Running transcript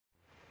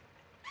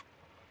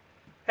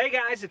Hey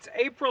guys, it's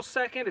April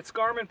 2nd, it's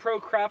Garmin Pro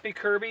Crappie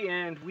Kirby,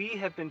 and we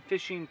have been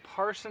fishing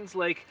Parsons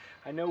Lake.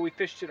 I know we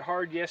fished it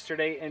hard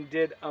yesterday and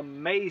did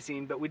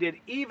amazing, but we did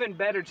even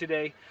better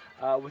today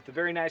with the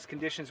very nice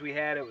conditions we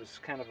had. It was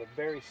kind of a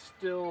very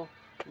still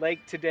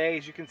lake today,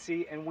 as you can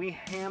see, and we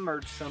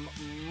hammered some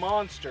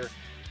monster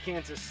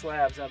Kansas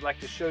slabs. I'd like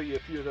to show you a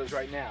few of those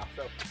right now.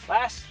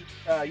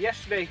 So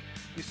yesterday,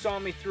 you saw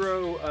me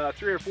throw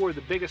 3 or 4 of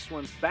the biggest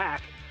ones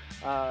back,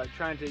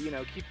 trying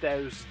to, keep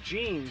those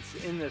genes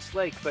in this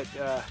lake, but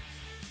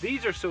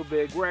these are so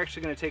big, we're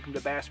actually going to take them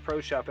to Bass Pro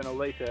Shop in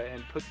Olathe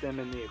and put them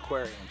in the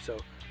aquarium. So,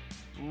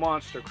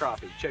 monster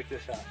crappie. Check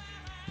this out.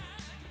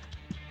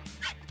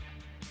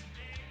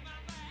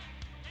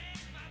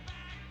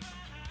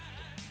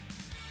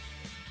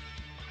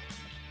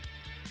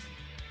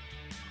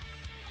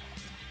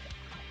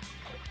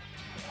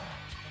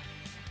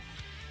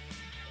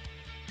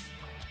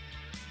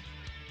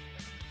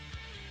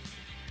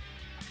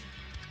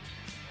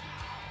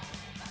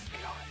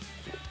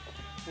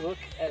 Look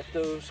at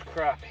those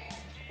crappie.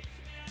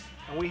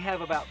 And we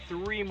have about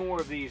 3 more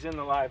of these in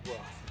the live well.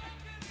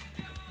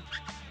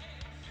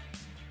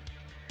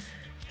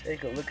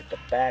 Take a look at the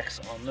backs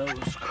on those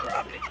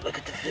crappie. Look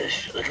at the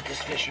fish. Look at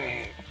this fish right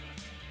here.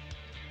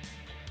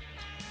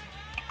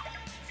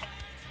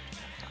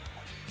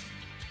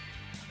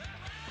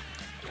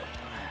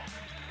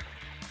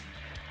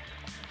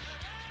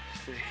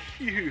 It's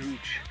a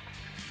huge,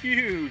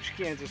 huge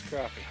Kansas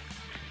crappie.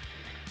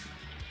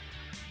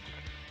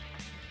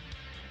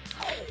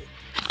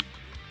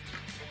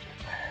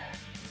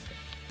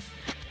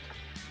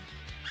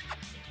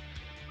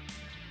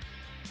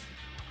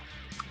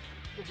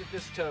 Look at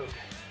this toad.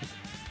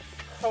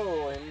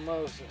 Holy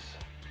Moses.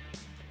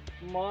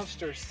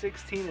 Monster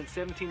 16 and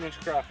 17 inch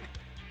crappie.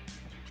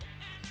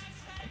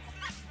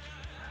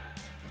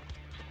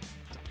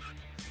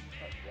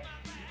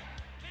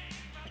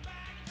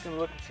 Just gonna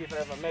look and see if I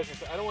have a measure.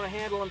 I don't want to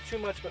handle them too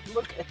much, but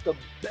look at the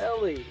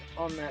belly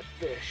on that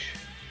fish.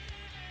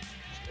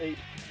 Just a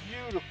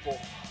beautiful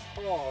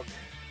hog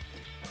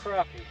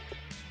crappie.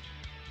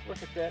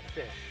 Look at that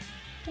fish.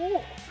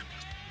 Woo.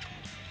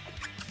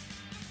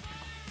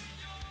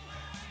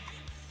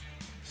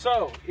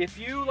 So, if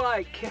you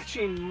like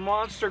catching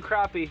monster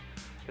crappie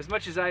as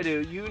much as I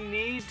do, you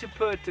need to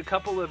put a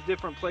couple of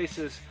different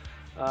places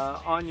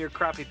on your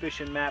crappie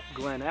fishing map.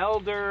 Glen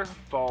Elder,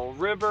 Fall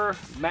River,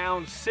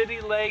 Mound City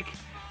Lake,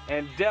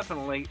 and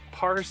definitely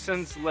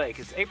Parsons Lake.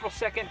 It's April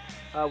 2nd.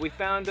 We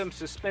found them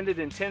suspended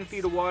in 10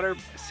 feet of water,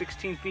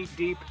 16 feet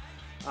deep,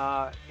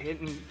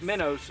 hitting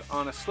minnows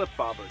on a slip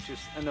bobber.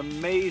 Just an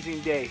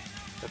amazing day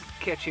of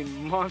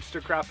catching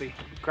monster crappie.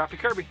 Crappie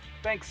Kirby,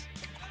 thanks.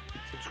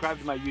 Subscribe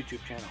to my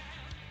YouTube channel.